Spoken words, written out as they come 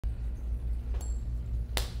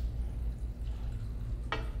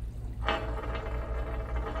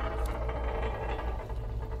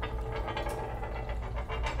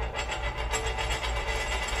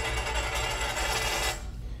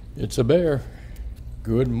It's a bear.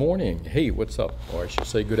 Good morning. Hey, what's up? Or I should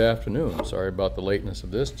say good afternoon. Sorry about the lateness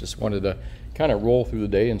of this. Just wanted to kind of roll through the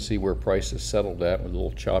day and see where prices settled at. It was a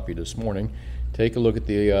little choppy this morning. Take a look at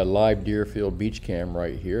the live Deerfield beach cam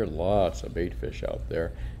right here. Lots of bait fish out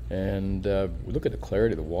there. And look at the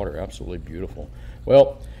clarity of the water. Absolutely beautiful.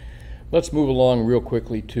 Well, let's move along real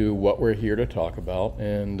quickly to what we're here to talk about.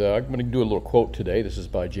 And I'm going to do a little quote today. This is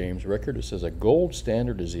by James Rickard. It says, "A gold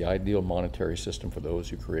standard is the ideal monetary system for those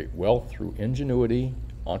who create wealth through ingenuity,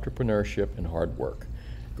 entrepreneurship, and hard work.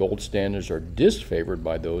 Gold standards are disfavored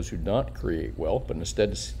by those who do not create wealth, but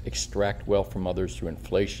instead extract wealth from others through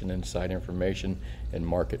inflation, inside information, and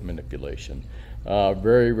market manipulation."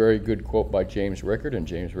 Very, very good quote by James Rickard. And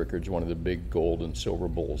James Rickard's one of the big gold and silver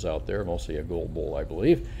bulls out there, mostly a gold bull, I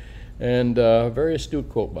believe. And very astute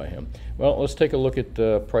quote by him. Well, let's take a look at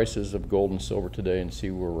prices of gold and silver today and see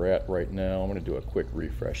where we're at right now. I'm going to do a quick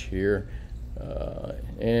refresh here.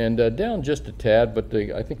 Down just a tad, but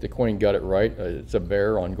I think the coin got it right. It's a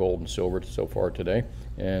bear on gold and silver so far today.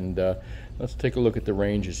 And let's take a look at the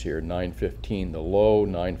ranges here. 915 the low,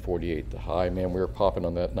 948 the high. Man, we were popping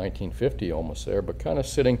on that 1950 almost there, but kind of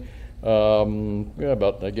sitting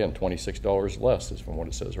about, again, $26 less is from what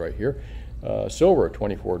it says right here. Silver at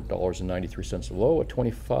 $24.93 the low, at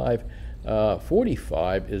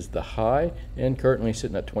 $25.45 is the high, and currently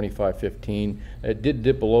sitting at $25.15. It did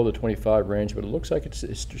dip below the 25 range, but it looks like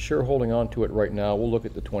it's sure holding on to it right now. We'll look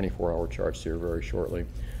at the 24-hour charts here very shortly.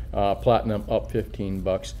 Platinum up 15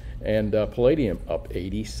 bucks, and palladium up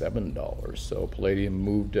 $87. So palladium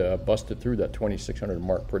moved, busted through that 2,600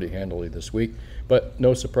 mark pretty handily this week, but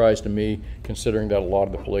no surprise to me, considering that a lot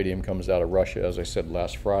of the palladium comes out of Russia, as I said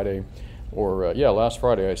last Friday. Last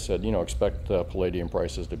Friday I said, expect palladium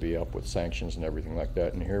prices to be up with sanctions and everything like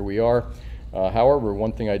that, and here we are. However,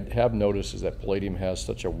 one thing I have noticed is that palladium has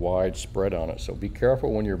such a wide spread on it, so be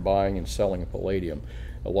careful when you're buying and selling palladium.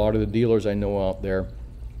 A lot of the dealers I know out there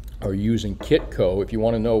are using Kitco. If you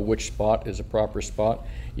want to know which spot is a proper spot,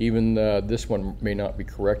 even this one may not be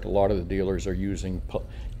correct. A lot of the dealers are using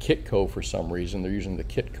Kitco for some reason. They're using the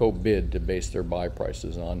Kitco bid to base their buy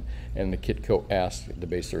prices on, and the Kitco ask to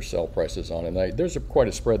base their sell prices on. And there's quite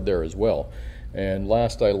a spread there as well. And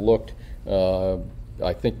last I looked,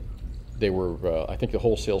 I think they were, I think the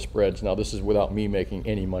wholesale spreads, now this is without me making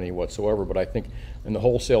any money whatsoever, but I think in the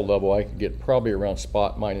wholesale level I could get probably around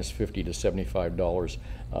spot minus $50 to $75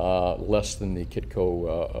 less than the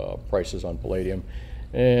Kitco prices on palladium.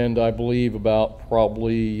 And I believe about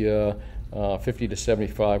probably 50 to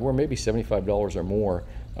 75, or maybe $75 or more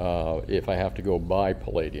if I have to go buy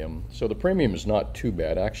palladium. So the premium is not too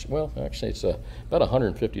bad. Actually, it's about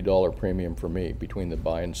 $150 premium for me between the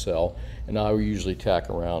buy and sell, and I usually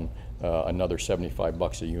tack around another 75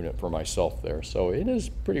 bucks a unit for myself there. So it is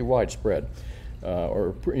pretty widespread,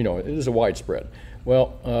 it is a widespread.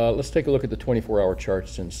 Well, let's take a look at the 24-hour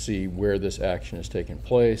charts and see where this action is taking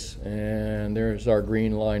place. And there's our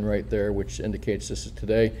green line right there, which indicates this is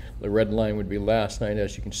today. The red line would be last night.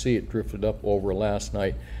 As you can see, it drifted up over last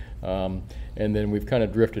night. And then we've kind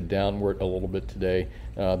of drifted downward a little bit today.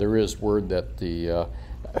 There is word that the,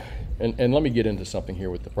 and let me get into something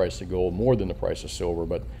here with the price of gold, more than the price of silver,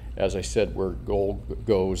 but as I said, where gold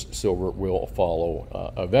goes, silver will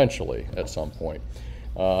follow eventually at some point.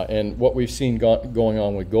 And what we've seen going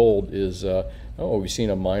on with gold is, we've seen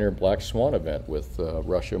a minor black swan event with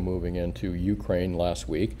Russia moving into Ukraine last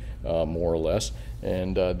week, more or less,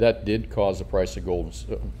 and that did cause the price of gold,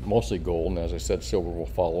 mostly gold, and as I said, silver will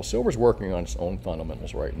follow. Silver's working on its own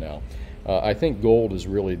fundamentals right now. I think gold is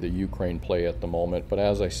really the Ukraine play at the moment, but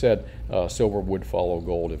as I said, silver would follow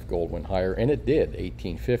gold if gold went higher, and it did,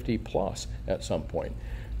 1850 plus at some point.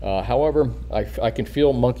 However, I can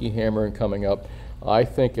feel monkey hammering coming up. I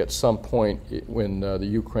think at some point when the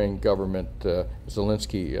Ukraine government,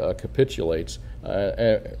 Zelensky, capitulates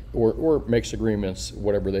or makes agreements,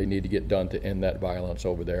 whatever they need to get done to end that violence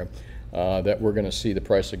over there, that we're going to see the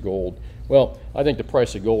price of gold. Well, I think the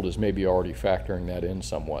price of gold is maybe already factoring that in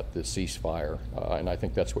somewhat, the ceasefire, and I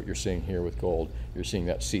think that's what you're seeing here with gold. You're seeing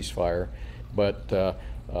that ceasefire, but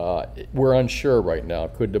we're unsure right now.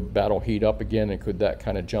 Could the battle heat up again, and could that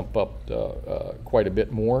kind of jump up quite a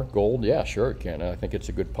bit more? Gold, yeah, sure it can. And I think it's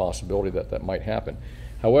a good possibility that that might happen.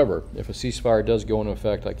 However, if a ceasefire does go into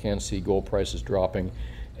effect, I can see gold prices dropping,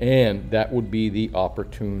 and that would be the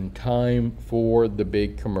opportune time for the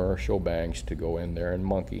big commercial banks to go in there and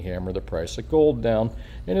monkey hammer the price of gold down,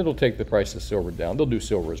 and it'll take the price of silver down. They'll do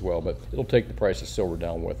silver as well, but it'll take the price of silver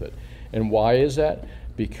down with it. And why is that?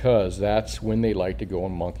 Because that's when they like to go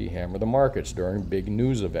and monkey hammer the markets during big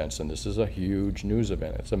news events, and this is a huge news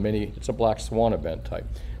event. It's a black swan event type.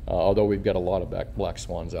 although we've got a lot of black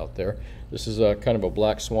swans out there. This is a kind of a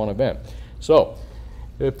black swan event. So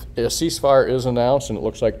if a ceasefire is announced, and it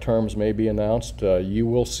looks like terms may be announced, you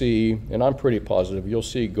will see, and I'm pretty positive, you'll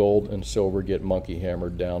see gold and silver get monkey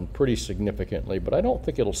hammered down pretty significantly, but I don't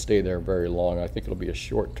think it'll stay there very long. I think it'll be a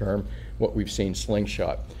short term, what we've seen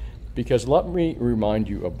slingshot. Because let me remind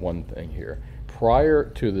you of one thing here. Prior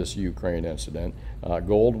to this Ukraine incident,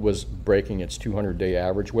 gold was breaking its 200-day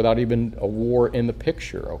average without even a war in the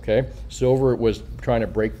picture, okay? Silver was trying to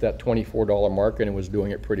break that $24 mark, and it was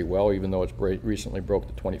doing it pretty well, even though it's recently broke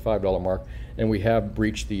the $25 mark, and we have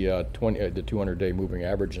breached the 200-day moving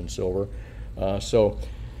average in silver. So,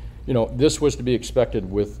 you know, this was to be expected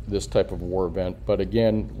with this type of war event. But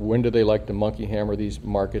again, when do they like to monkey hammer these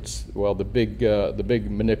markets? Well, the big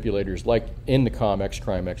manipulators, like in the COMEX,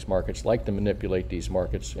 TRIMEX markets, like to manipulate these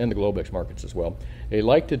markets, and the Globex markets as well. They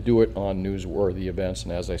like to do it on newsworthy events.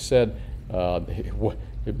 And as I said, the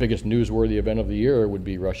biggest newsworthy event of the year would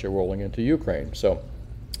be Russia rolling into Ukraine. So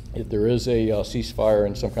if there is a ceasefire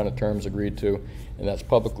and some kind of terms agreed to, and that's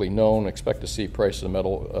publicly known, expect to see prices of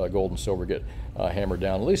metal, gold and silver get hammered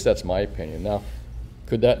down. At least that's my opinion. Now,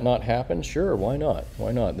 could that not happen? Sure, why not?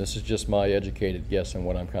 Why not? This is just my educated guess on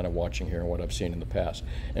what I'm kind of watching here and what I've seen in the past.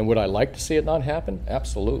 And would I like to see it not happen?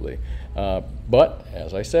 Absolutely. But,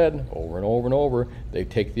 as I said, over and over and over, they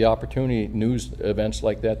take the opportunity, news events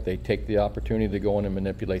like that, they take the opportunity to go in and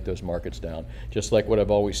manipulate those markets down. Just like what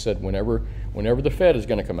I've always said, whenever the Fed is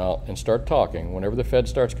going to come out and start talking, whenever the Fed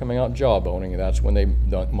starts coming out jawboning, that's when they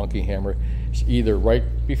monkey hammer, either right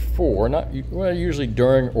before, well, usually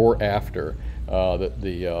during or after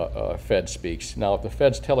the Fed speaks. Now, if the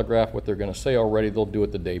Feds telegraph what they're going to say already, they'll do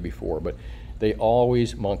it the day before, but they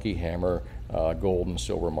always monkey hammer gold and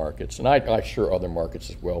silver markets, and I'm sure other markets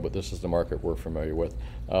as well, but this is the market we're familiar with.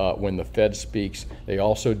 When the Fed speaks, they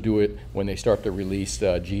also do it when they start to release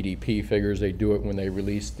GDP figures. They do it when they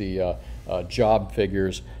release the job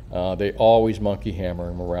figures. They always monkey hammer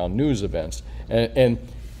them around news events. And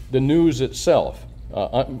the news itself,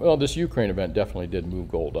 well, this Ukraine event definitely did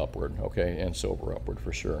move gold upward, okay, and silver upward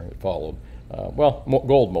for sure. It followed. Well,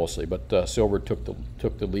 gold mostly, but silver took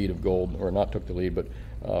the lead of gold, or not took the lead, but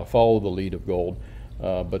followed the lead of gold.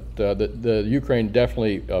 But the Ukraine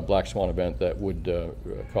definitely a black swan event that would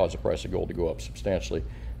cause the price of gold to go up substantially.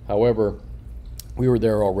 However, we were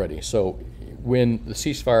there already. So when the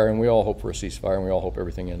ceasefire, and we all hope for a ceasefire, and we all hope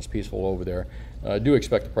everything ends peaceful over there, do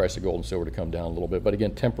expect the price of gold and silver to come down a little bit, but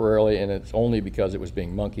again, temporarily, and it's only because it was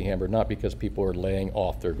being monkey hammered, not because people are laying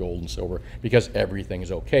off their gold and silver, because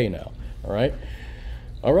everything's okay now. All right?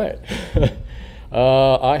 All right.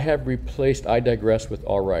 I have replaced I digress with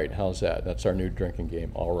all right. How's that? That's our new drinking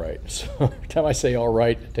game, all right. So every time I say all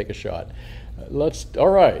right, take a shot. All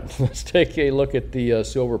right, let's take a look at the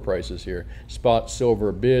silver prices here. Spot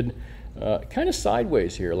silver bid, kind of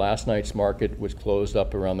sideways here. Last night's market was closed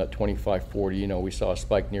up around that 25.40. You know, we saw a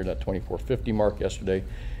spike near that 24.50 mark yesterday,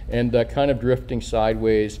 and kind of drifting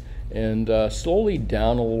sideways, and slowly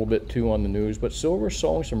down a little bit too on the news, but silver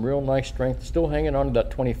showing some real nice strength, still hanging on to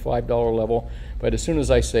that $25 level. But as soon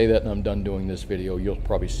as I say that and I'm done doing this video, you'll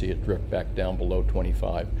probably see it drift back down below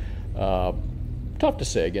 25. Tough to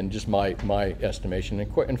say, again, just my estimation.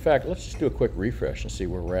 In fact, let's just do a quick refresh and see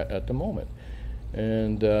where we're at the moment.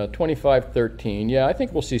 And 25.13, yeah, I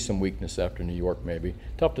think we'll see some weakness after New York maybe.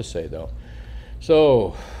 Tough to say though.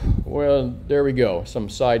 So, well, there we go. Some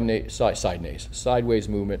sideways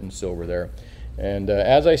movement in silver there. And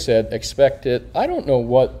as I said, expect it. I don't know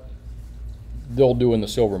what they'll do in the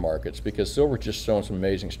silver markets, because silver just showing some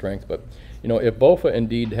amazing strength. But you know, if BOFA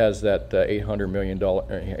indeed has that 800 million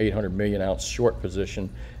ounce short position,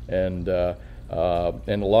 and a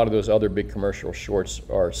lot of those other big commercial shorts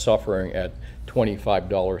are suffering at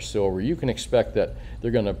 $25 silver, you can expect that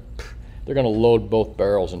they're going to load both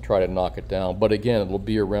barrels and try to knock it down. But again, it'll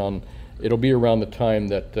be around the time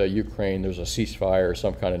that Ukraine, there's a ceasefire or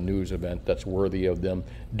some kind of news event that's worthy of them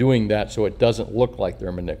doing that, so it doesn't look like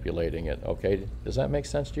they're manipulating it. Okay, does that make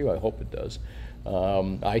sense to you? I hope it does.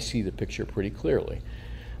 I see the picture pretty clearly.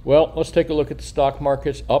 Well, let's take a look at the stock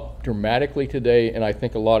markets. Up dramatically today, and I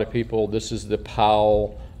think a lot of people, this is the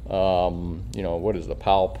Powell, you know, what is the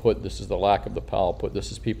Powell put? This is the lack of the Powell put.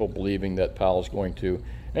 This is people believing that Powell's going to,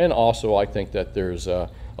 and also I think that there's a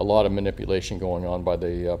lot of manipulation going on by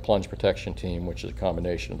the plunge protection team, which is a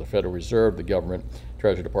combination of the Federal Reserve, the government,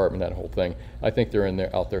 Treasury Department, that whole thing. I think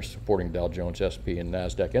they're out there supporting Dow Jones, SP, and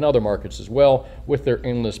NASDAQ, and other markets as well with their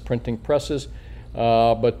endless printing presses.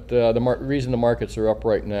 But the reason the markets are up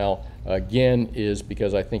right now, again, is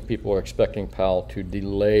because I think people are expecting Powell to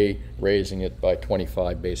delay raising it by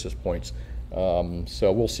 25 basis points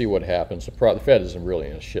So we'll see what happens. The Fed is really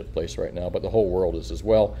in a shit place right now, but the whole world is as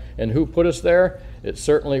well. And who put us there? It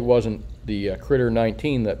certainly wasn't the Critter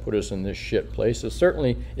 19 that put us in this shit place. It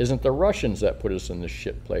certainly isn't the Russians that put us in this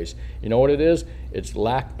shit place. You know what it is? It's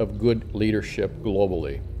lack of good leadership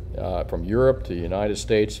globally, from Europe to the United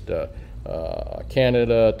States to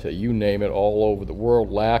Canada to you name it, all over the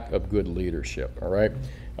world. Lack of good leadership. All right.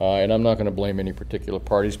 And I'm not going to blame any particular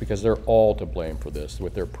parties, because they're all to blame for this,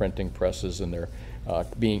 with their printing presses and their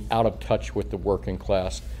being out of touch with the working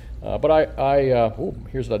class. But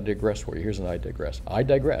here's what I digress for you. Here's an I digress. I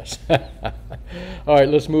digress. All right,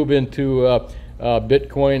 let's move into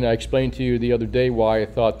Bitcoin. I explained to you the other day why I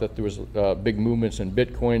thought that there was big movements in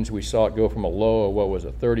Bitcoins. We saw it go from a low of, what was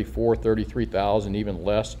it, 34, 33,000, even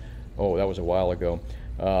less. Oh, that was a while ago.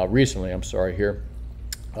 Recently, I'm sorry, here.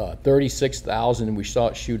 36,000, we saw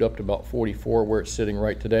it shoot up to about 44, where it's sitting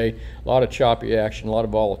right today. A lot of choppy action, a lot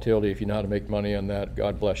of volatility. If you know how to make money on that,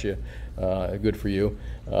 God bless you. Good for you.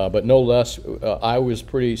 But no less, I was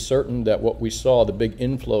pretty certain that what we saw, the big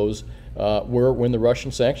inflows, were when the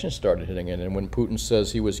Russian sanctions started hitting in, and when Putin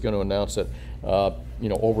says he was going to announce that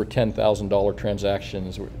over $10,000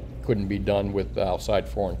 transactions couldn't be done with outside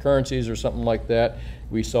foreign currencies or something like that.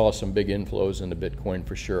 We saw some big inflows into Bitcoin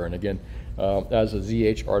for sure. And again, as a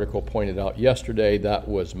ZH article pointed out yesterday, that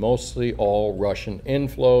was mostly all Russian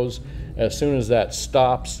inflows. As soon as that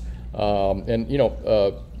stops, Russia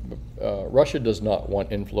does not want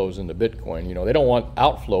inflows into Bitcoin. They don't want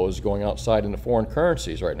outflows going outside into foreign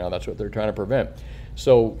currencies right now. That's what they're trying to prevent.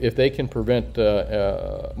 So if they can prevent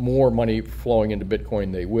more money flowing into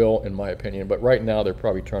Bitcoin, they will, in my opinion. But right now, they're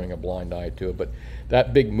probably turning a blind eye to it. But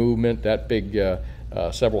that big movement, that big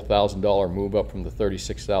several $1,000s move up from the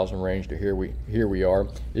 36,000 range to here we are,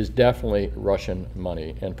 is definitely Russian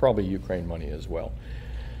money, and probably Ukraine money as well.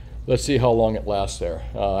 Let's see how long it lasts there.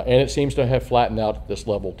 And it seems to have flattened out at this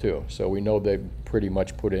level too. So we know they've pretty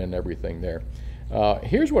much put in everything there.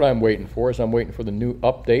 Here's what I'm waiting for, I'm waiting for the new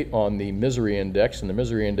update on the misery index. And the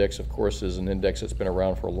misery index, of course, is an index that's been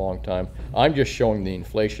around for a long time. I'm just showing the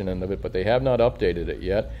inflation end of it, but they have not updated it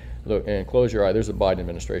yet. Look, and close your eye, there's the Biden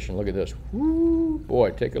administration. Look at this. Woo,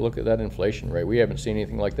 boy, take a look at that inflation rate. We haven't seen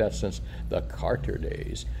anything like that since the Carter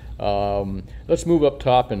days. Let's move up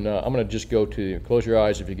top, and I'm going to just go to, close your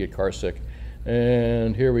eyes if you get car sick.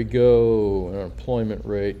 And here we go, unemployment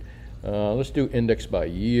rate. Let's do index by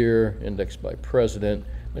year, index by president.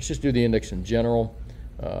 Let's just do the index in general.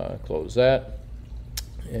 Close that.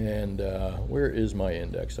 And where is my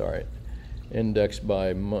index? All right, index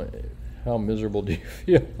by how miserable do you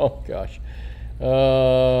feel? Oh gosh.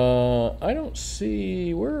 I don't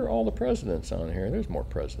see, where are all the presidents on here? There's more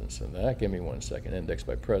presidents than that. Give me 1 second. Index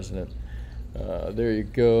by president. There you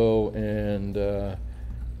go. And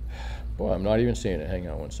boy, I'm not even seeing it. Hang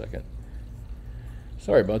on 1 second.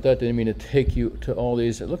 Sorry about that. Didn't mean to take you to all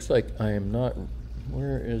these. It looks like I am not.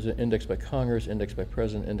 Where is it? Index by Congress, index by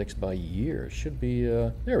president, index by year. It should be,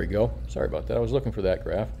 there we go. Sorry about that. I was looking for that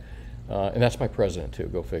graph. And that's by president too,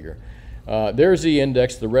 go figure. There's the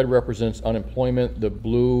index. The red represents unemployment. The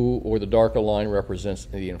blue or the darker line represents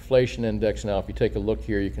the inflation index. Now, if you take a look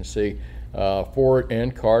here, you can see Ford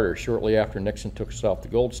and Carter, shortly after Nixon took us off the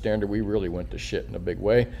gold standard, we really went to shit in a big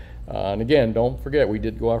way. And again, don't forget, we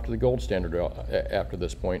did go after the gold standard after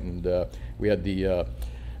this point, and we had the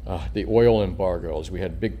oil embargoes. We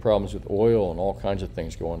had big problems with oil and all kinds of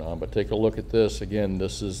things going on. But take a look at this. Again,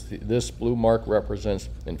 this blue mark represents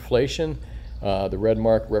inflation. The red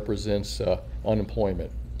mark represents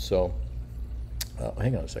unemployment. So,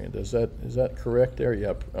 hang on a second. Is that correct there?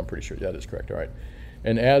 Yeah, I'm pretty sure that is correct. All right.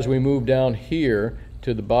 And as we move down here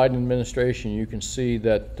to the Biden administration, you can see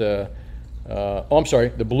that. I'm sorry.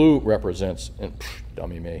 The blue represents,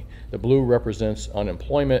 dummy me. The blue represents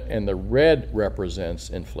unemployment, and the red represents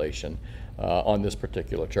inflation on this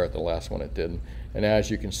particular chart. The last one it did. And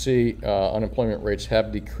as you can see, unemployment rates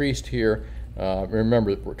have decreased here.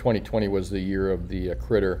 Remember, 2020 was the year of the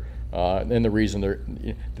critter, and the reason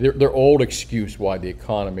their old excuse why the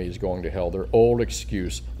economy is going to hell, their old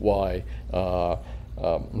excuse why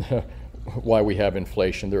why we have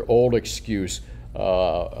inflation, their old excuse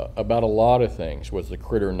about a lot of things was the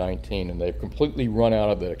critter 19, and they've completely run out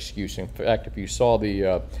of that excuse. In fact, if you saw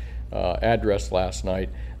the address last night,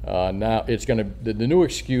 now it's going to, the new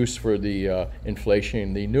excuse for the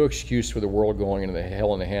inflation, the new excuse for the world going into the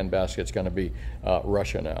hell in the handbasket is going to be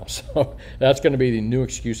Russia now. So that's going to be the new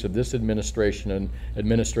excuse of this administration and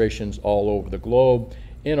administrations all over the globe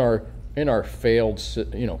in our failed,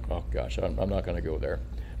 oh gosh, I'm not going to go there.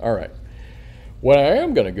 All right. What I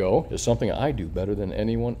am going to go is something I do better than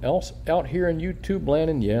anyone else out here in YouTube land,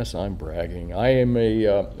 and yes, I'm bragging.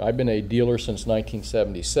 I've been a dealer since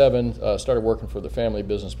 1977. Started working for the family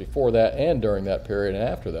business before that and during that period and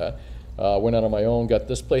after that. Went out on my own, got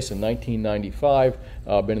this place in 1995.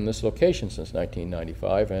 Been in this location since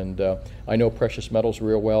 1995, and I know precious metals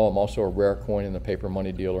real well. I'm also a rare coin and a paper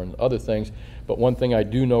money dealer and other things. But one thing I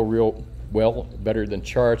do know real well, better than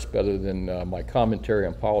charts, better than my commentary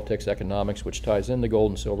on politics, economics, which ties into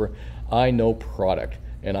gold and silver, I know product,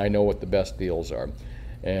 and I know what the best deals are.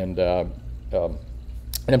 And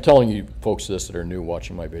I'm telling you folks this that are new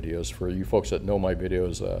watching my videos. For you folks that know my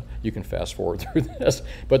videos, you can fast forward through this.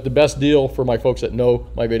 But the best deal for my folks that know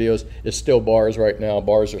my videos is still bars right now.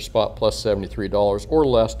 Bars are spot plus $73 or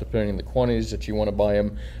less, depending on the quantities that you want to buy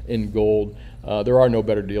them in gold. There are no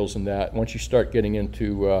better deals than that. Once you start getting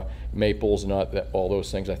into maples and all those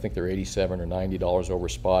things, I think they're $87 or $90 over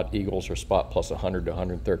spot. Eagles are spot plus 100 to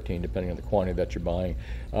 113, depending on the quantity that you're buying.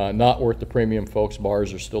 Not worth the premium, folks.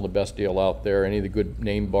 Bars are still the best deal out there. Any of the good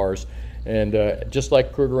name bars, and just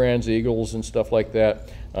like Krugerrands, Eagles, and stuff like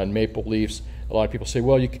that on maple leafs. A lot of people say,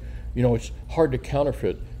 well, you know, it's hard to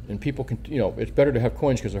counterfeit. And people can, you know, it's better to have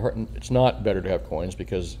coins because they're hard. It's not better to have coins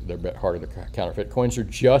because they're harder to counterfeit. Coins are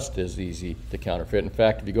just as easy to counterfeit. In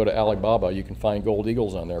fact, if you go to Alibaba, you can find gold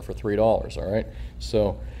eagles on there for $3. All right.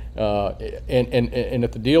 So, and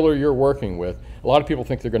if the dealer you're working with, a lot of people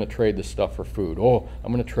think they're going to trade this stuff for food. Oh,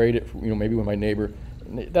 I'm going to trade it, you know, maybe with my neighbor.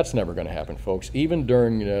 That's never going to happen, folks. Even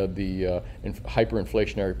during the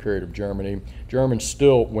hyperinflationary period of Germany, Germans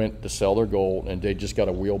still went to sell their gold, and they just got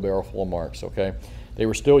a wheelbarrow full of marks. Okay. They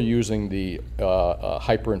were still using the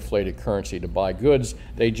hyperinflated currency to buy goods.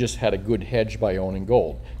 They just had a good hedge by owning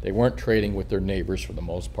gold. They weren't trading with their neighbors for the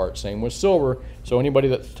most part. Same with silver. So anybody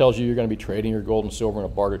that tells you you're going to be trading your gold and silver in a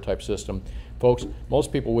barter type system, folks,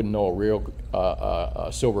 most people wouldn't know a real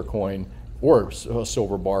silver coin or a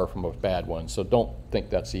silver bar from a bad one. So don't think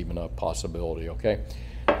that's even a possibility, okay?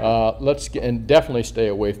 And definitely stay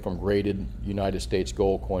away from graded United States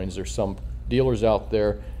gold coins. There's some dealers out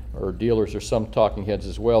there, or dealers or some talking heads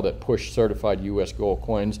as well, that push certified U.S. gold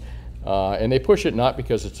coins. And they push it not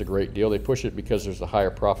because it's a great deal. They push it because there's a higher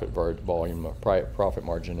profit volume, profit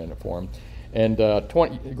margin in it for them. And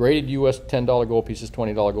graded U.S. $10 gold pieces,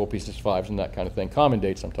 $20 gold pieces, fives, and that kind of thing. Common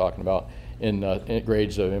dates I'm talking about in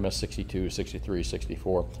grades of MS 62, 63,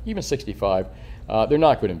 64, even 65. They're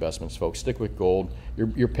not good investments, folks. Stick with gold.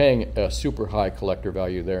 You're paying a super high collector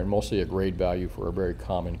value there and mostly a grade value for a very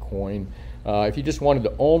common coin. If you just wanted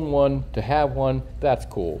to own one, to have one, that's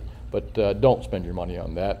cool. But don't spend your money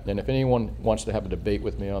on that. And if anyone wants to have a debate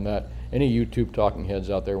with me on that, any YouTube talking heads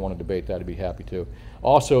out there want to debate that, I'd be happy to.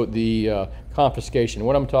 Also, the confiscation.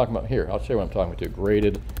 What I'm talking about here, I'll tell you what I'm talking about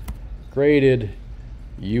too. Graded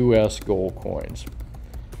U.S. gold coins.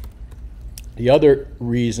 The other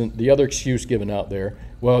reason, the other excuse given out there,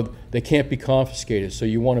 well, they can't be confiscated, so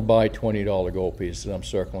you want to buy $20 gold pieces. I'm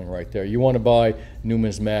circling right there. You want to buy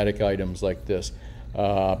numismatic items like this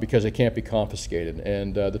because they can't be confiscated.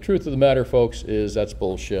 And the truth of the matter, folks, is that's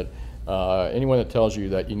bullshit. Anyone that tells you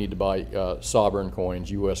that you need to buy sovereign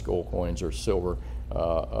coins, U.S. gold coins, or silver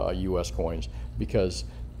U.S. coins, because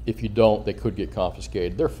if you don't, they could get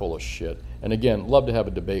confiscated, they're full of shit. And again, love to have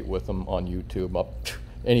a debate with them on YouTube.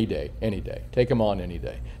 Any day, any day. Take them on any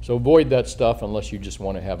day. So avoid that stuff unless you just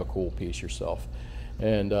want to have a cool piece yourself.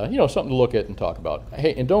 And, you know, something to look at and talk about.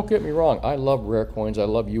 Hey, and don't get me wrong, I love rare coins. I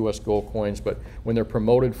love U.S. gold coins, but when they're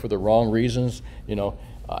promoted for the wrong reasons, you know,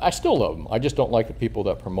 I still love them. I just don't like the people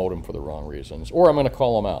that promote them for the wrong reasons. Or I'm going to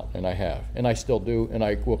call them out, and I have. And I still do, and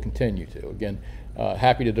I will continue to. Again,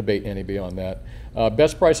 happy to debate anybody on that.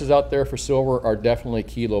 Best prices out there for silver are definitely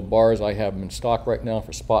kilo bars. I have them in stock right now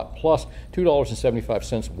for spot plus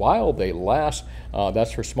 $2.75 while they last.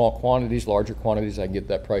 That's for small quantities. Larger quantities, I can get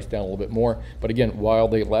that price down a little bit more. But again, while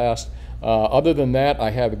they last. Other than that,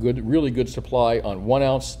 I have a really good supply on 1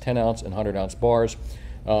 ounce, 10 ounce, and 100 ounce bars.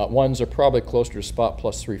 Ones are probably closer to spot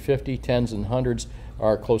plus 350. Tens and hundreds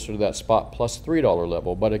are closer to that spot plus $3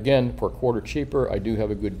 level. But again, for a quarter cheaper, I do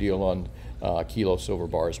have a good deal on kilo silver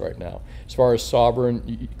bars right now. As far as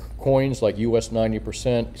sovereign coins like US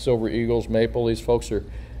 90%, Silver Eagles, Maple, these folks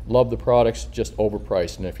love the products, just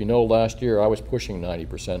overpriced. And if you know, last year I was pushing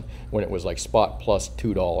 90% when it was like spot plus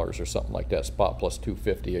 $2 or something like that, spot plus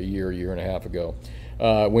 $2.50 a year and a half ago.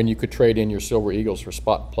 When you could trade in your Silver Eagles for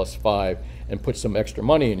spot plus $5 and put some extra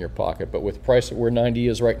money in your pocket. But with the price at where 90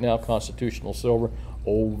 is right now, constitutional silver,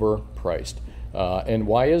 overpriced. And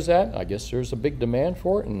why is that? I guess there's a big demand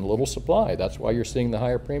for it and little supply. That's why you're seeing the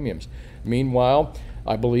higher premiums. Meanwhile,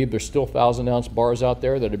 I believe there's still 1,000-ounce bars out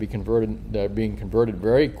there that are being converted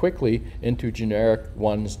very quickly into generic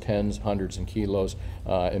 1s, 10s, 100s, and kilos,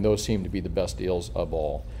 and those seem to be the best deals of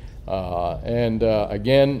all.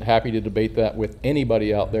 Again, happy to debate that with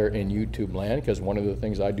anybody out there in YouTube land, because one of the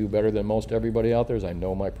things I do better than most everybody out there is I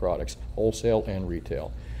know my products, wholesale and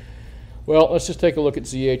retail. Well, let's just take a look at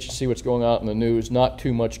ZH and see what's going on in the news. Not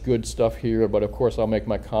too much good stuff here, but of course I'll make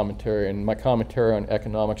my commentary, and my commentary on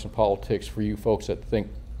economics and politics for you folks that think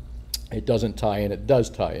it doesn't tie in. It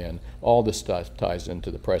does tie in. All this stuff ties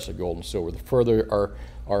into the price of gold and silver. The further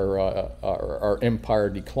our empire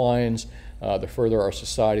declines, the further our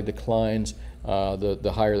society declines,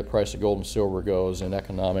 the higher the price of gold and silver goes, and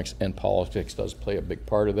economics and politics does play a big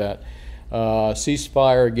part of that.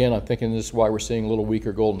 Ceasefire, again, I'm thinking this is why we're seeing a little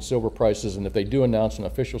weaker gold and silver prices, and if they do announce an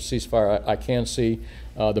official ceasefire, I can see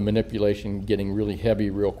the manipulation getting really heavy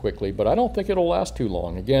real quickly, but I don't think it'll last too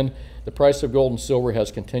long. Again, the price of gold and silver has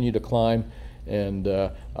continued to climb, and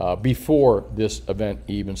before this event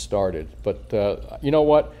even started. But you know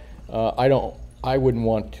what? I wouldn't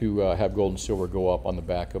want to have gold and silver go up on the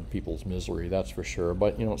back of people's misery, that's for sure.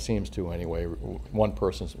 But you know, it seems to anyway.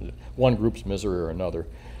 One group's misery or another.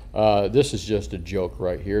 This is just a joke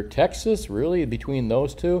right here. Texas, really, between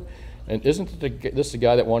those two? And isn't this the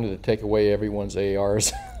guy that wanted to take away everyone's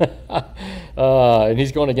ARs? And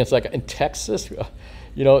he's going against that guy in Texas?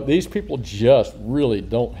 You know, these people just really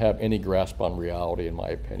don't have any grasp on reality, in my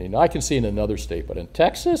opinion. I can see in another state, but in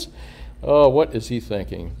Texas? Oh, what is he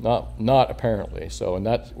thinking? Not apparently. So, and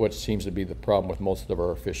that's what seems to be the problem with most of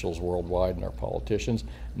our officials worldwide and our politicians,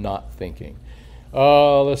 not thinking.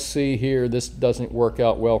 Let's see here. This doesn't work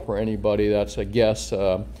out well for anybody. That's a guess,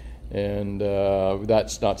 and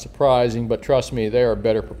that's not surprising. But trust me, they are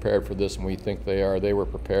better prepared for this than we think they are. They were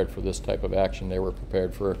prepared for this type of action. They were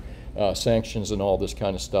prepared for sanctions and all this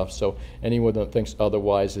kind of stuff. So anyone that thinks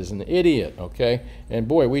otherwise is an idiot, okay? And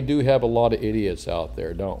boy, we do have a lot of idiots out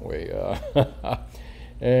there, don't we? Oh,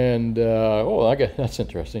 I guess that's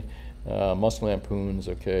interesting. Must lampoons,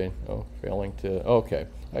 okay. Oh, failing to, okay.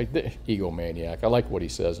 Egomaniac. I like what he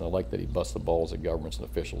says, and I like that he busts the balls at governments and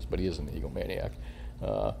officials, but he is an egomaniac.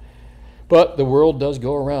 But the world does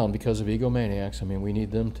go around because of egomaniacs. I mean, we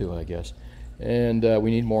need them too, I guess. And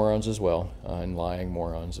we need morons as well, and lying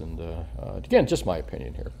morons. And again, just my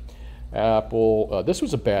opinion here. Apple, this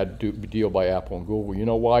was a bad deal by Apple and Google. You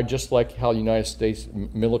know why? Just like how the United States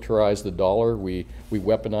militarized the dollar, we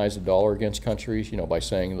weaponized the dollar against countries, you know, by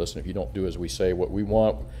saying, listen, if you don't do as we say what we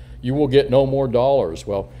want, you will get no more dollars.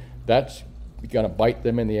 Well, that's going to bite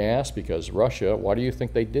them in the ass, because Russia, why do you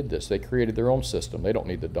think they did this? They created their own system. They don't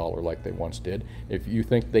need the dollar like they once did. If you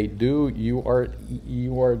think they do, you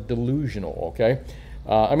are delusional, okay?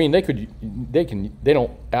 I mean, they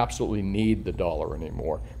don't absolutely need the dollar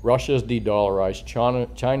anymore. Russia's de-dollarized,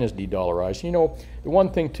 China's de-dollarized. You know, the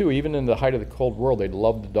one thing too, even in the height of the Cold War, they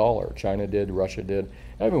loved the dollar. China did, Russia did,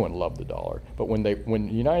 everyone loved the dollar. But when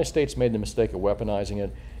the United States made the mistake of weaponizing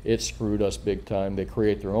it, it screwed us big time. They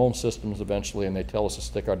create their own systems eventually, and they tell us to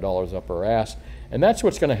stick our dollars up our ass. And that's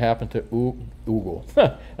what's going to happen to Google.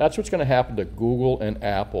 That's what's going to happen to Google and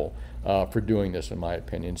Apple for doing this, in my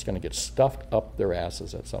opinion. It's going to get stuffed up their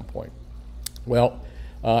asses at some point. Well,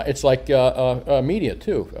 it's like media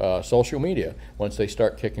too, social media. Once they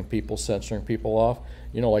start kicking people, censoring people off,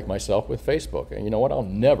 you know, like myself with Facebook. And you know what? I'll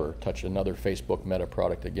never touch another Facebook Meta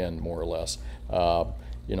product again, more or less.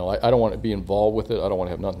 You know, I don't want to be involved with it. I don't want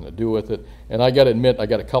to have nothing to do with it. And I got to admit, I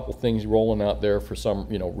got a couple things rolling out there for some,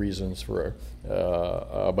 you know, reasons for,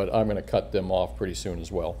 but I'm going to cut them off pretty soon as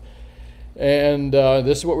well. And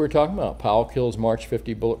this is what we were talking about. Powell kills March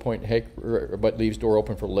 50 bullet point hake, but leaves door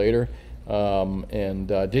open for later.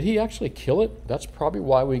 Did he actually kill it? That's probably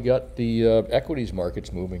why we got the equities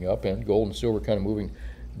markets moving up and gold and silver kind of moving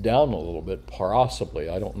down a little bit, possibly.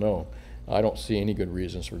 I don't know. I don't see any good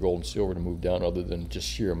reasons for gold and silver to move down other than just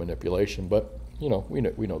sheer manipulation. But, you know, we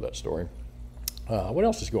know that story. What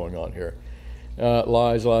else is going on here?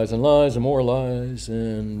 Lies, lies, and lies, and more lies.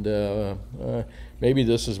 And maybe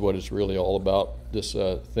this is what it's really all about, this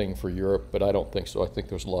thing for Europe, but I don't think so. I think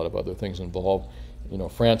there's a lot of other things involved. You know,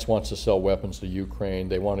 France wants to sell weapons to Ukraine.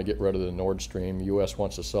 They want to get rid of the Nord Stream. U.S.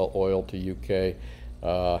 wants to sell oil to U.K.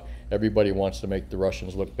 Everybody wants to make the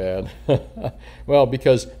Russians look bad. Well,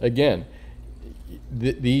 because, again,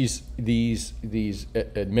 these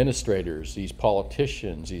administrators, these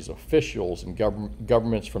politicians, these officials and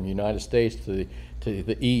governments from the United States to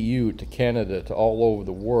the EU, to Canada, to all over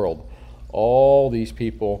the world, all these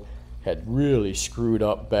people had really screwed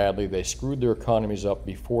up badly. They screwed their economies up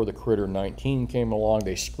before the Critter 19 came along.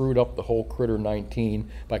 They screwed up the whole Critter 19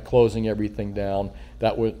 by closing everything down.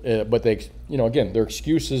 That was, but they, you know, again, their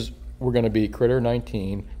excuses were going to be Critter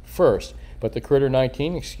 19 first. But the Critter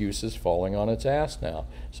 19 excuse is falling on its ass now.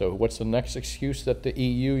 So what's the next excuse that the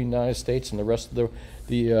EU, United States, and the rest of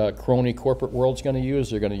the crony corporate world's going to use?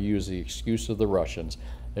 They're going to use the excuse of the Russians.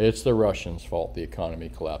 It's the Russians' fault the economy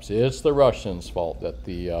collapsed. It's the Russians' fault that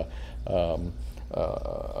the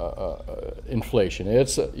inflation.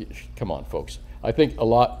 It's come on, folks. I think a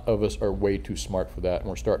lot of us are way too smart for that, and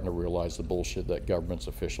we're starting to realize the bullshit that governments,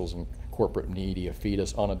 officials, and corporate media feed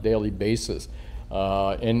us on a daily basis.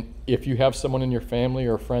 And if you have someone in your family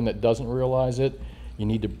or a friend that doesn't realize it, you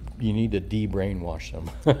need to de-brainwash them.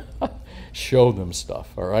 Show them stuff.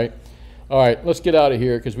 All right. All right. Let's get out of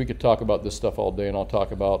here because we could talk about this stuff all day, and I'll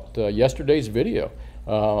talk about yesterday's video.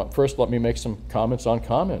 First, let me make some comments on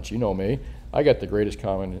comments. You know me. I got the greatest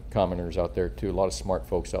commenters out there too. A lot of smart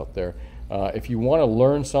folks out there. If you want to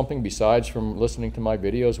learn something besides from listening to my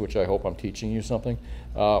videos, which I hope I'm teaching you something,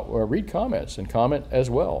 read comments and comment as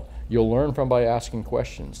well. You'll learn from by asking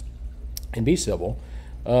questions. And be civil.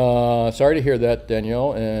 Sorry to hear that,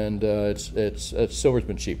 Danielle. And silver's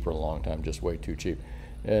been cheap for a long time, just way too cheap.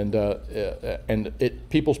 And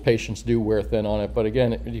people's patience do wear thin on it. But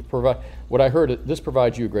again, what I heard, this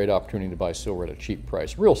provides you a great opportunity to buy silver at a cheap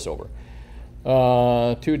price, real silver.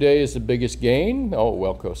 2 days the biggest gain. Oh,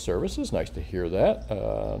 Welco Services, nice to hear that.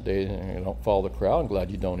 They don't follow the crowd. I'm glad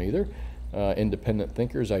you don't either. Independent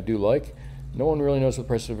thinkers, I do like. No one really knows what the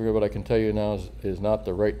price of silver, but I can tell you now is not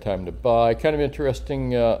the right time to buy. Kind of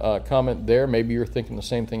interesting comment there. Maybe you're thinking the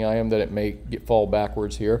same thing I am, that it may fall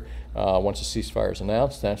backwards here once a ceasefire is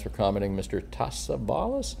announced. Thanks for commenting, Mr.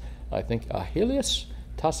 Tassavalis. I think Ahilius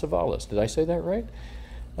Tassavalis. Did I say that right?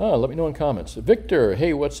 Let me know in comments. Victor,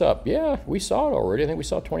 hey, what's up? Yeah, we saw it already. I think we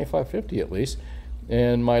saw 25.50 at least.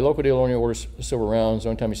 And my local dealer only orders silver rounds. The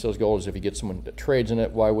only time he sells gold is if he gets someone that trades in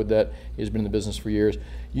it. Why would that? He's been in the business for years.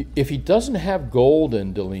 If he doesn't have gold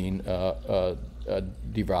in Deline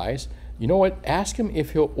device, you know what? Ask him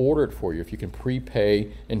if he'll order it for you. If you can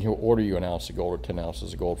prepay, and he'll order you an ounce of gold or 10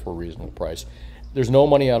 ounces of gold for a reasonable price. There's no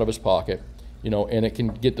money out of his pocket, you know, and it can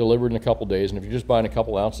get delivered in a couple days. And if you're just buying a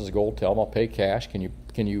couple ounces of gold, tell him I'll pay cash. Can you,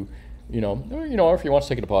 if he wants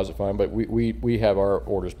to take a deposit, fine. But we have our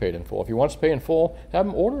orders paid in full. If he wants to pay in full, have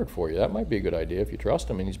him order it for you. That might be a good idea if you trust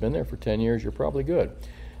him. And he's been there for 10 years. You're probably good.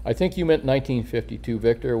 I think you meant 1952,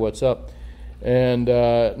 Victor. What's up? And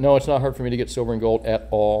no, it's not hard for me to get silver and gold at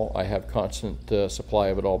all. I have constant supply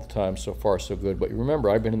of it all the time. So far, so good. But remember,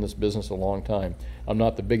 I've been in this business a long time. I'm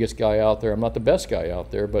not the biggest guy out there. I'm not the best guy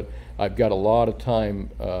out there. But I've got a lot of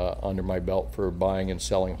time under my belt for buying and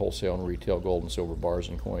selling wholesale and retail gold and silver bars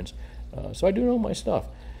and coins. So I do know my stuff.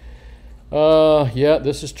 Yeah,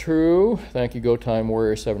 this is true. Thank you, Go Time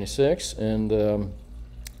Warrior 76. And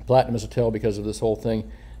platinum is a tell because of this whole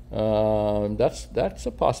thing. That's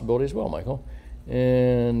a possibility as well, Michael.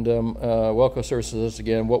 And Welco Services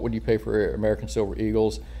again. What would you pay for American Silver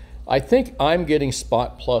Eagles? I think I'm getting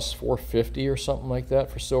spot plus 450 or something like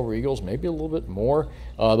that for Silver Eagles, maybe a little bit more.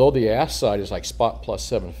 Though the ask side is like spot plus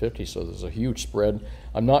 750, so there's a huge spread.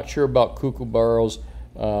 I'm not sure about kookaburras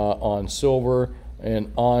on silver,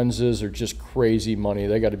 and onzas are just crazy money.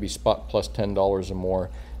 They got to be spot plus $10 or more.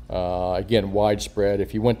 Again, widespread.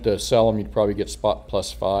 If you went to sell them, you'd probably get spot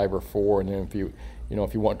plus 5 or 4, and then if you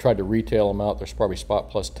tried to retail them out, there's probably spot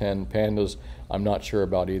plus 10. Pandas, I'm not sure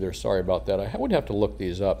about either. Sorry about that. I would have to look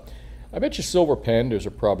these up. I bet you silver pandas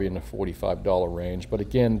are probably in the $45 range, but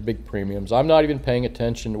again, big premiums. I'm not even paying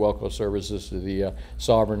attention to Welco Services, to the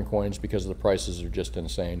sovereign coins, because the prices are just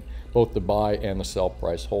insane, both the buy and the sell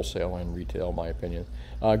price, wholesale and retail, in my opinion.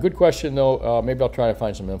 Good question, though. Maybe I'll try to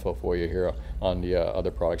find some info for you here on the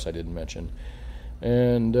other products I didn't mention.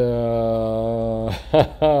 And the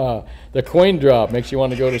coin drop makes you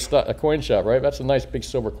want to go to a coin shop, right? That's a nice big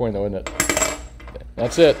silver coin, though, isn't it?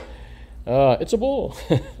 That's it. It's a bull.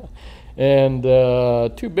 And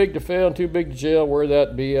too big to fail and too big to jail. Where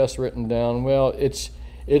that BS written down? Well, it's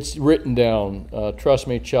written down. Trust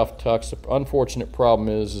me, Chuff Tucks. The unfortunate problem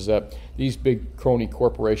is that these big crony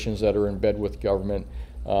corporations that are in bed with government.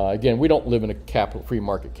 Again, we don't live in a free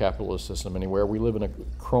market capitalist system anywhere. We live in a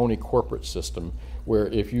crony corporate system where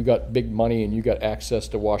if you got big money and you got access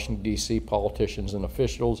to Washington, D.C. politicians and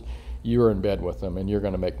officials, you're in bed with them and you're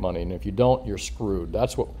going to make money. And if you don't, you're screwed.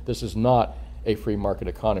 This is not a free market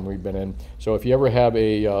economy we've been in. So if you ever have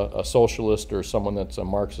a socialist or someone that's a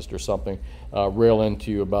Marxist or something rail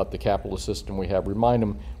into you about the capitalist system we have, remind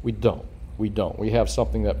them we don't. We don't. We have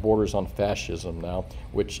something that borders on fascism now,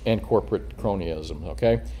 and corporate cronyism,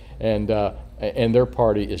 okay? and their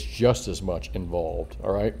party is just as much involved,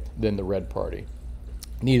 all right, than the red party.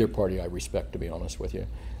 Neither party I respect, to be honest with you.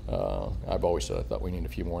 I've always said I thought we need a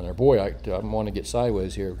few more in there. Boy, I want to get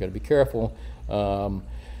sideways here. We've got to be careful.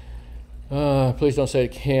 Please don't say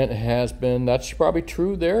it can't, it has been. That's probably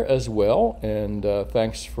true there as well. And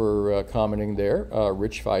thanks for commenting there,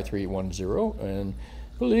 Rich5310. And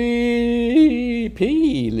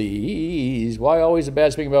please, why always a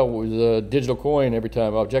bad speaking about digital coin every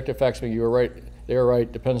time? Objective facts, you were right. They are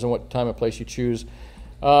right. Depends on what time and place you choose.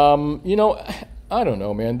 You know, I don't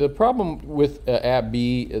know, man. The problem with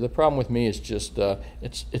AB, the problem with me is just,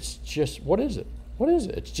 it's just, what is it? What is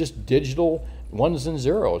it? It's just digital ones and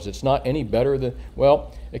zeros. It's not any better than,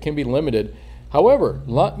 well, it can be limited. However,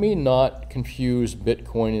 let me not confuse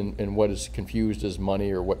Bitcoin and what is confused as money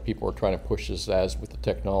or what people are trying to push this as with the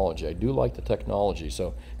technology. I do like the technology.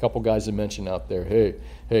 So a couple guys have mentioned out there, hey,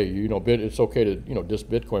 you know, it's okay to, you know, diss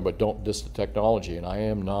Bitcoin, but don't diss the technology. And I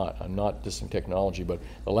am not. I'm not dissing technology. But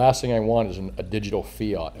the last thing I want is a digital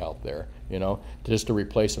fiat out there, you know, just to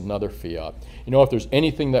replace another fiat. You know, if there's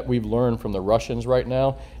anything that we've learned from the Russians right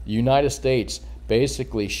now, the United States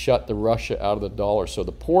basically shut the Russia out of the dollar. So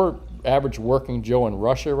the poor average working Joe in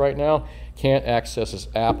Russia right now can't access his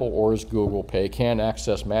Apple or his Google Pay, can't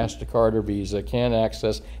access MasterCard or Visa, can't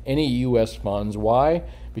access any U.S. funds. Why?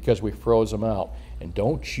 Because we froze them out. And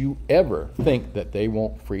don't you ever think that they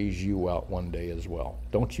won't freeze you out one day as well.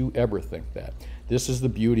 Don't you ever think that. This is the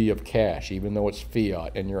beauty of cash, even though it's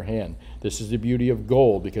fiat in your hand. This is the beauty of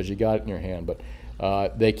gold because you got it in your hand. But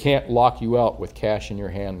they can't lock you out with cash in your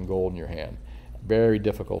hand and gold in your hand. Very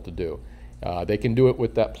difficult to do. They can do it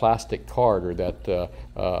with that plastic card or that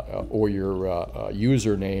or your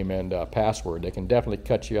username and password. They can definitely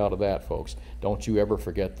cut you out of that, folks. Don't you ever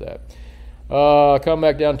forget that. Come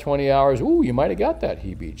back down 20 hours. Ooh, you might have got that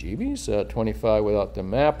heebie-jeebies. 25 without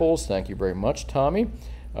them apples. Thank you very much, Tommy.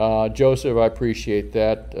 Joseph, I appreciate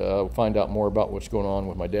that. We'll find out more about what's going on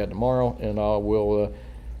with my dad tomorrow, and well,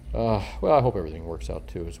 I hope everything works out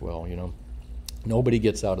too as well. You know, nobody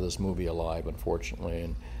gets out of this movie alive, unfortunately.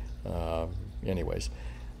 And anyways,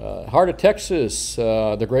 Heart of Texas,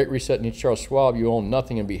 the Great Reset needs Charles Schwab. You own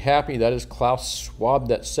nothing and be happy. That is Klaus Schwab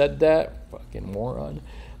that said that. Fucking moron.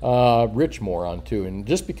 Rich moron too. And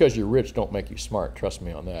just because you're rich don't make you smart. Trust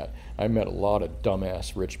me on that. I met a lot of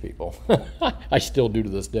dumbass rich people. I still do to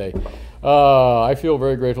this day. I feel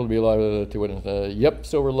very grateful to be alive to witness. Yep,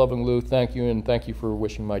 Silver Loving Lou, thank you, and thank you for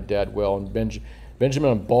wishing my dad well. And Benjamin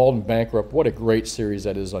on Bald and Bankrupt, what a great series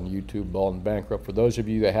that is on YouTube, Bald and Bankrupt. For those of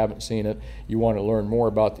you that haven't seen it, you want to learn more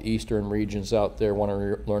about the eastern regions out there, want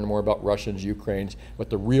to learn more about Russians, Ukrainians, what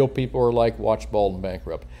the real people are like, watch Bald and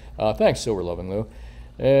Bankrupt. Thanks, Silver Loving Lou.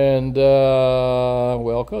 And,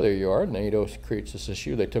 well, there you are. NATO creates this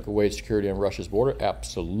issue. They took away security on Russia's border.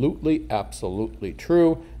 Absolutely, absolutely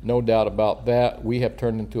true. No doubt about that. We have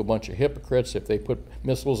turned into a bunch of hypocrites. If they put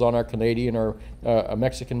missiles on our Canadian or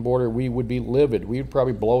Mexican border, we would be livid. We would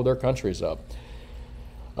probably blow their countries up.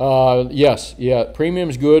 Yes, yeah,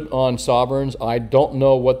 premium's good on sovereigns. I don't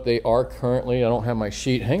know what they are currently. I don't have my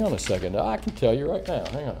sheet. Hang on a second. I can tell you right now.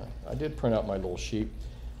 Hang on. I did print out my little sheet.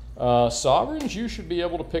 Sovereigns you should be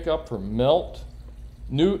able to pick up for melt.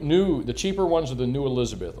 The cheaper ones are the New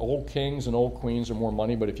Elizabeth. Old kings and old queens are more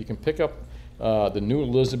money, but if you can pick up the New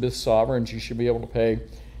Elizabeth sovereigns, you should be able to pay,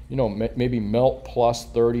 you know, maybe melt plus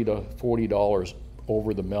 $30 to $40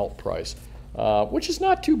 over the melt price, which is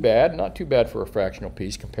not too bad. Not too bad for a fractional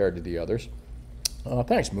piece compared to the others.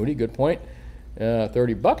 Thanks, Moody. Good point.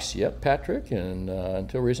 30 bucks. Yep, Patrick. And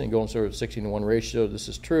until recently, going sort of 16-to-1 ratio. This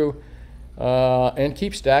is true. And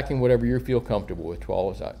keep stacking whatever you feel comfortable with.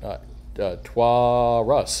 Taurus.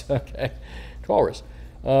 Okay. Taurus.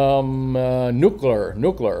 Nuclear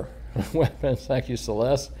weapons. Thank you,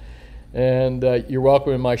 Celeste. And you're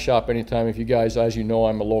welcome in my shop anytime. If you guys, as you know,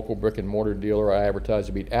 I'm a local brick and mortar dealer. I advertise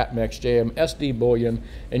to be at MexJM, SD Bullion,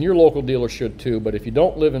 and your local dealer should too. But if you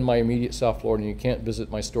don't live in my immediate South Florida and you can't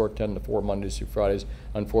visit my store 10 to 4 Mondays through Fridays,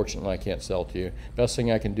 unfortunately I can't sell to you. Best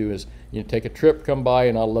thing I can do is take a trip, come by,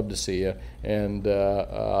 and I'll love to see you. And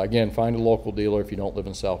again, find a local dealer if you don't live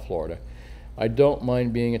in South Florida. I don't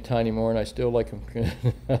mind being a tiny moron. I still like them.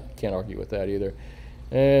 Can't argue with that either.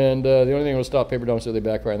 And the only thing that will stop paper dumps if they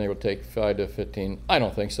backfire and they will take 5 to 15. I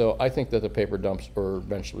don't think so. I think that the paper dumps are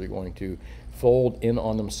eventually going to fold in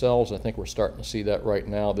on themselves. I think we're starting to see that right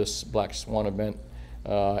now. This Black Swan event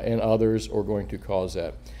and others are going to cause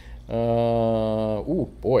that.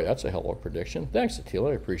 Ooh, boy, that's a hell of a prediction. Thanks,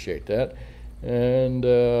 Attila. I appreciate that. And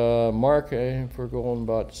Mark, for Golden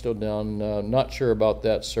Bot, still down. Not sure about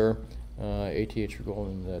that, sir. ATH for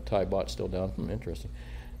Golden Thai Bot still down. Interesting.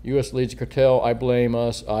 U.S. leads cartel. I blame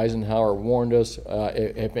us. Eisenhower warned us.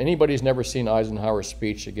 If anybody's never seen Eisenhower's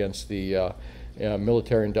speech against the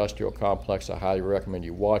military-industrial complex, I highly recommend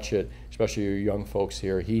you watch it, especially you young folks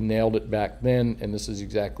here. He nailed it back then, and this is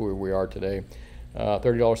exactly where we are today.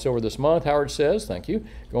 $30 silver this month, Howard says. Thank you.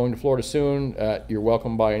 Going to Florida soon. You're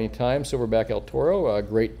welcome by any time. Silverback El Toro,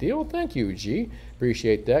 great deal. Thank you, G.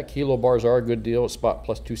 Appreciate that. Kilo bars are a good deal. Spot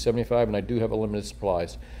plus 275, and I do have a limited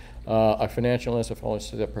supplies. A financial analyst, if I only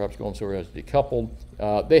say that, perhaps gold and silver has decoupled.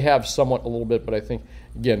 They have somewhat a little bit, but I think,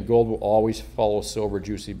 again, gold will always follow silver,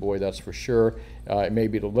 juicy boy, that's for sure. It may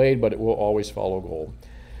be delayed, but it will always follow gold.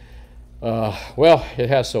 Well, it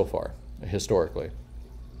has so far, historically.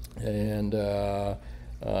 And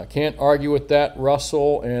can't argue with that,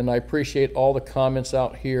 Russell, and I appreciate all the comments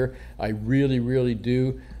out here. I really, really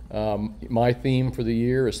do. My theme for the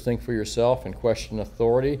year is think for yourself and question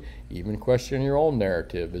authority, even question your own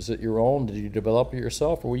narrative. Is it your own? Did you develop it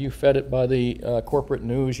yourself, or were you fed it by the corporate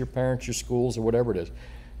news, your parents, your schools, or whatever it is?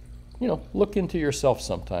 You know, look into yourself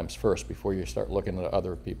sometimes first before you start looking at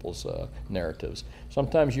other people's narratives.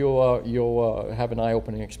 Sometimes you'll have an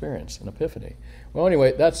eye-opening experience, an epiphany. Well,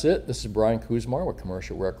 anyway, that's it. This is Brian Kuzmar with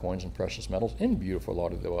Commercial Rare Coins and Precious Metals in beautiful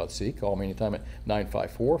Lauderdale By The Sea. Call me anytime at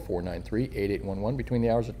 954-493-8811 between the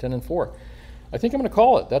hours of 10 and 4. I think I'm going to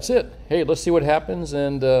call it. That's it. Hey, let's see what happens,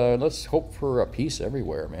 and let's hope for peace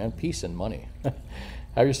everywhere, man. Peace and money.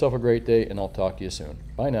 Have yourself a great day, and I'll talk to you soon.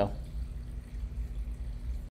 Bye now.